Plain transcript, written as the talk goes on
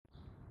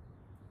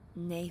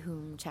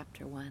Nahum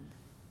chapter 1.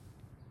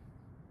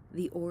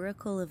 The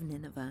Oracle of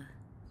Nineveh,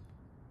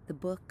 the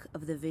book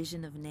of the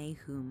vision of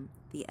Nahum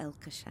the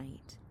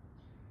Elkoshite.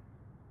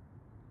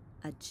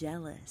 A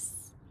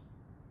jealous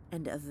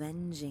and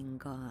avenging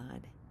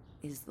God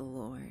is the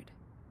Lord.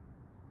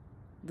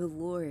 The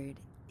Lord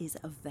is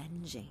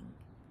avenging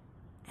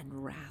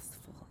and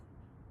wrathful.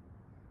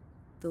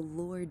 The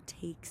Lord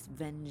takes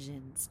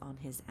vengeance on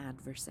his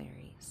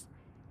adversaries,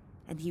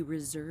 and he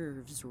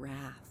reserves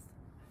wrath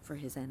for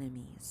his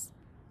enemies.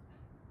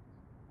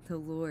 The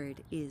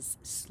Lord is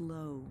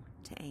slow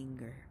to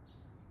anger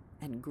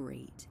and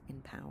great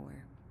in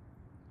power,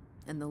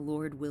 and the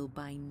Lord will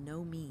by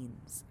no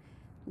means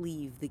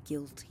leave the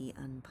guilty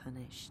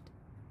unpunished.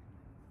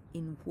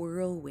 In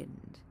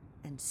whirlwind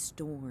and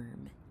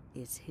storm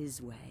is his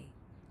way,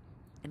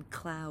 and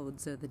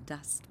clouds are the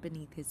dust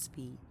beneath his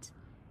feet.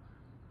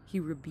 He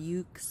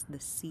rebukes the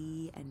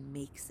sea and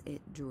makes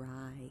it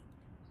dry.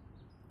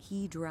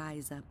 He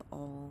dries up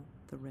all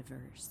the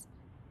rivers.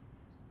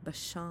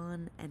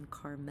 Bashan and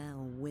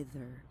Carmel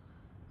wither.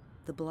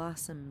 The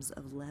blossoms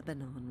of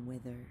Lebanon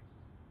wither.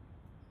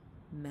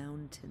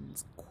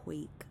 Mountains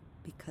quake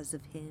because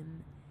of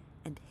him,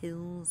 and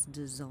hills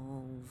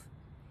dissolve.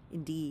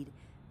 Indeed,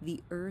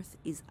 the earth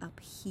is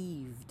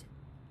upheaved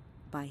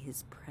by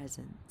his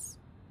presence.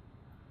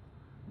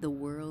 The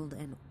world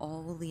and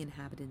all the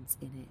inhabitants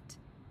in it,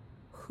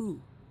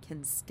 who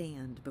can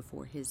stand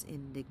before his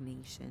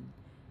indignation?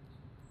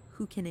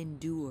 Who can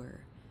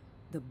endure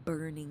the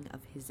burning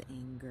of his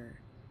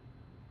anger?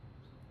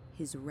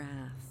 His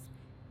wrath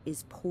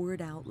is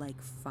poured out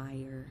like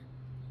fire,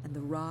 and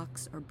the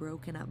rocks are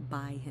broken up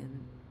by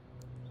him.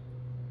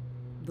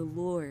 The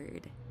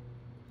Lord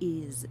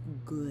is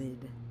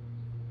good,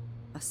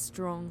 a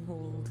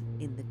stronghold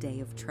in the day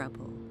of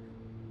trouble,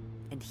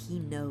 and he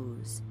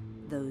knows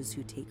those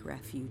who take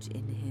refuge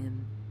in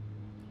him.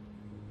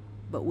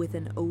 But with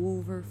an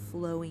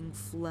overflowing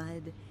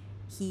flood,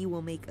 he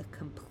will make a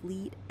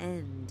complete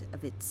end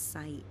of its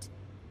sight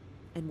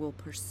and will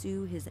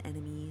pursue his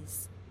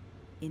enemies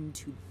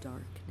into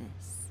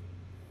darkness.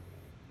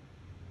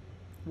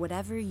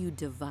 Whatever you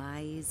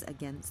devise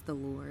against the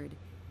Lord,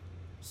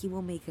 he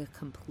will make a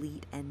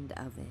complete end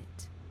of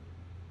it.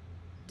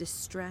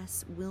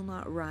 Distress will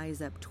not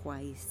rise up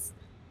twice,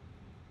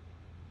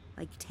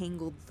 like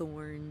tangled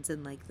thorns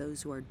and like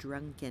those who are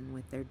drunken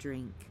with their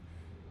drink.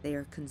 They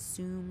are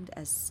consumed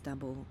as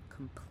stubble,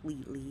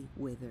 completely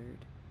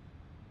withered.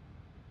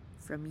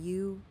 From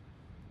you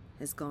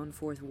has gone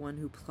forth one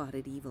who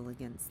plotted evil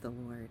against the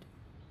Lord,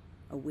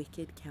 a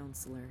wicked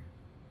counselor.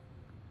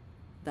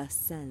 Thus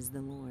says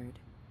the Lord,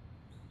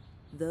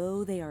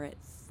 though they are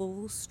at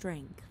full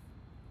strength,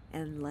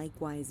 and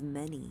likewise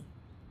many,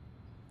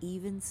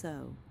 even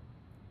so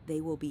they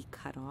will be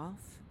cut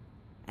off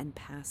and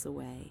pass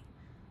away.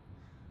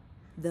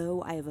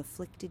 Though I have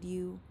afflicted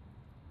you,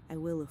 I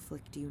will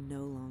afflict you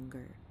no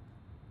longer.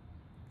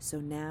 So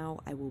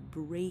now I will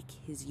break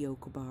his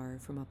yoke bar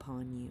from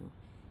upon you,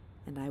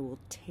 and I will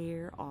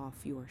tear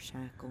off your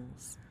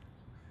shackles.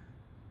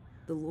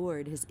 The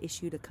Lord has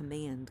issued a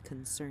command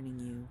concerning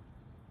you.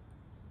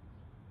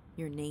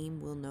 Your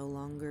name will no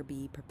longer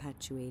be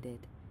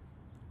perpetuated.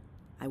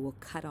 I will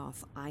cut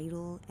off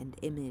idol and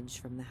image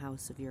from the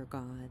house of your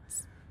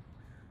gods.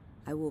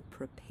 I will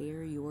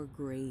prepare your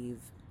grave,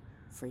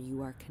 for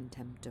you are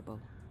contemptible.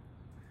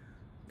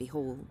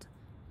 Behold,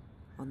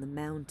 on the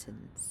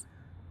mountains,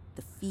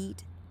 the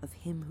feet of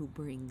him who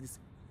brings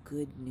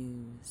good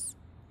news,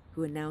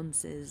 who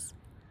announces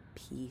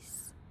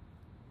peace.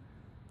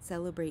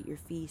 Celebrate your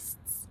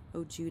feasts,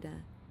 O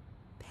Judah.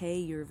 Pay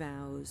your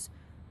vows,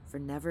 for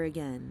never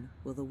again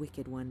will the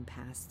wicked one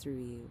pass through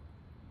you.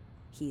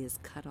 He is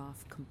cut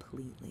off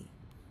completely.